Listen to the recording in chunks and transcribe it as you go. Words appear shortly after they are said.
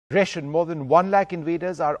aggression. More than 1 lakh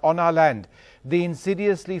invaders are on our land. They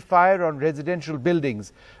insidiously fire on residential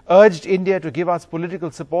buildings. Urged India to give us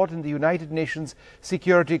political support in the United Nations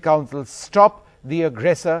Security Council. Stop the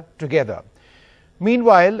aggressor together.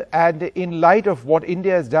 Meanwhile, and in light of what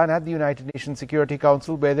India has done at the United Nations Security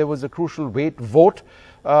Council, where there was a crucial vote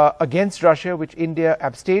against Russia, which India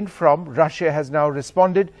abstained from, Russia has now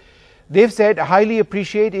responded. They've said, highly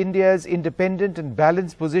appreciate India's independent and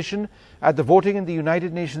balanced position at the voting in the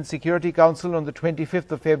United Nations Security Council on the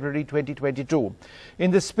 25th of February 2022.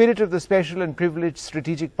 In the spirit of the special and privileged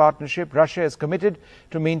strategic partnership, Russia is committed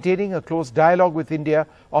to maintaining a close dialogue with India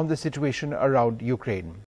on the situation around Ukraine.